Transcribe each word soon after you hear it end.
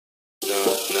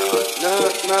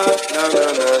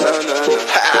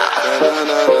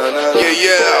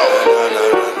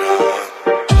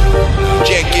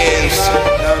Jenkins,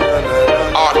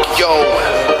 RKO.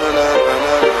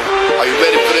 Are you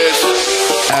ready for this?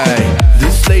 Hey,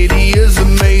 this lady is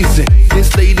amazing.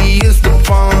 This lady is the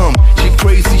bomb. She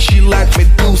crazy, she like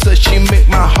Medusa. She make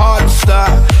my heart stop.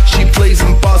 She plays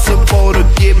impossible to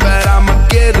get, but I'ma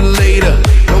get her later.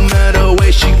 No matter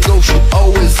where she goes, she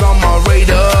always on my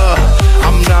radar.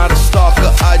 I'm not a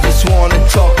stalker, I just wanna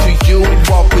talk to you,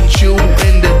 walk with you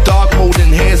in the dark,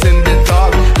 holding hands in the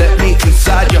dark. Let me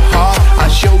inside your heart, I'll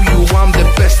show you I'm the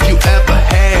best you ever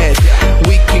had.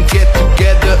 We can get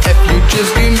together if you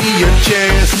just give me a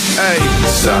chance. Hey,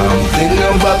 something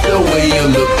about the way you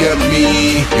look at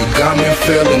me, you got me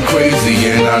feeling crazy,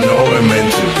 and I know we're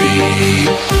meant to be.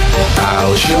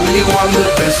 I'll show you I'm the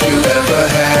best you ever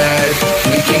had.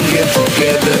 We can get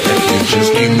together if you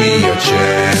just give me a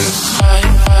chance.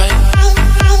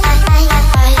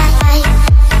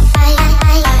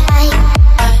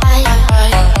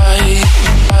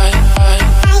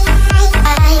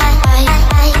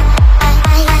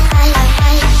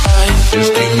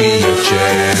 Just give me a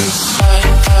chance.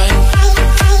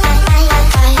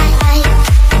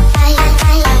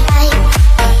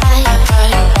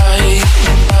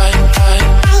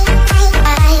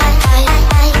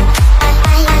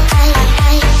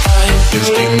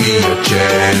 Just give me a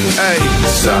chance. Hey,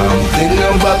 something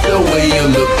about the way you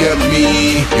look at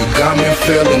me, you got me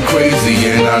feeling crazy,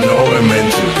 and I know we're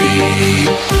meant to be.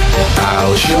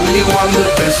 I'll show you I'm the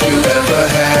best you ever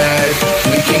had.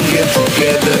 We can get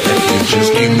together if you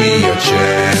just give me a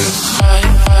chance.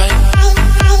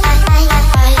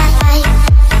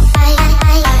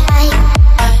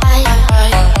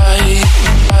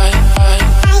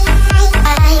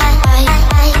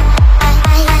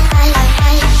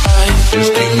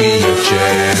 Just give me a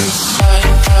chance.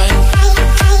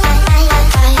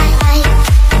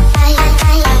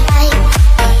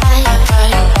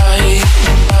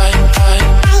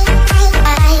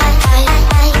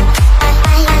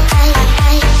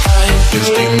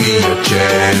 Just give me a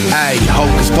chance. Hey,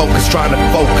 hocus pocus, trying to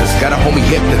focus. Got a homie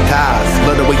hypnotized.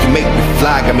 Love the way you make me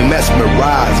fly. Got me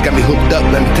mesmerized. Got me hooked up,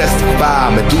 let me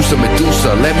testify. Medusa,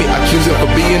 Medusa, let me accuse you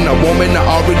for being a woman I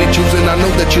already choosing. I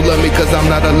know that you love me cause I'm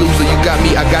not a loser. You got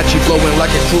me, I got you flowing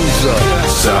like a cruiser.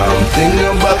 Something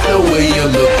about the way you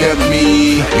look at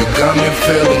me, you got me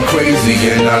feeling crazy,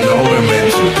 and I know we're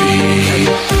meant to be.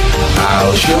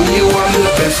 I'll show you I'm the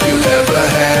best you ever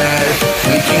had.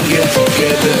 We can get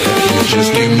together if you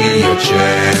just give me a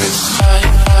chance.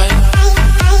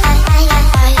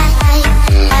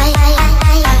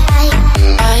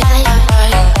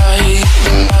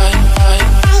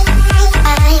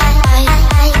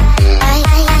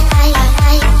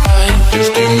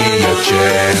 Just give me a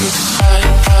chance.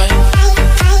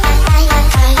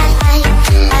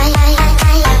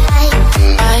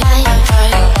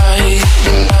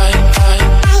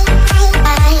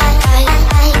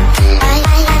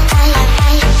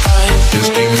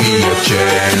 Just give me a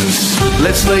chance.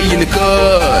 Let's lay in the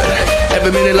good.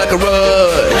 Every minute like a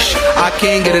rush. I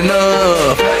can't get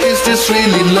enough. Is this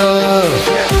really love?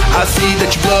 I see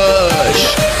that you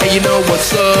blush, and you know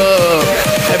what's up.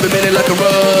 Every minute like a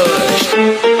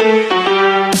rush.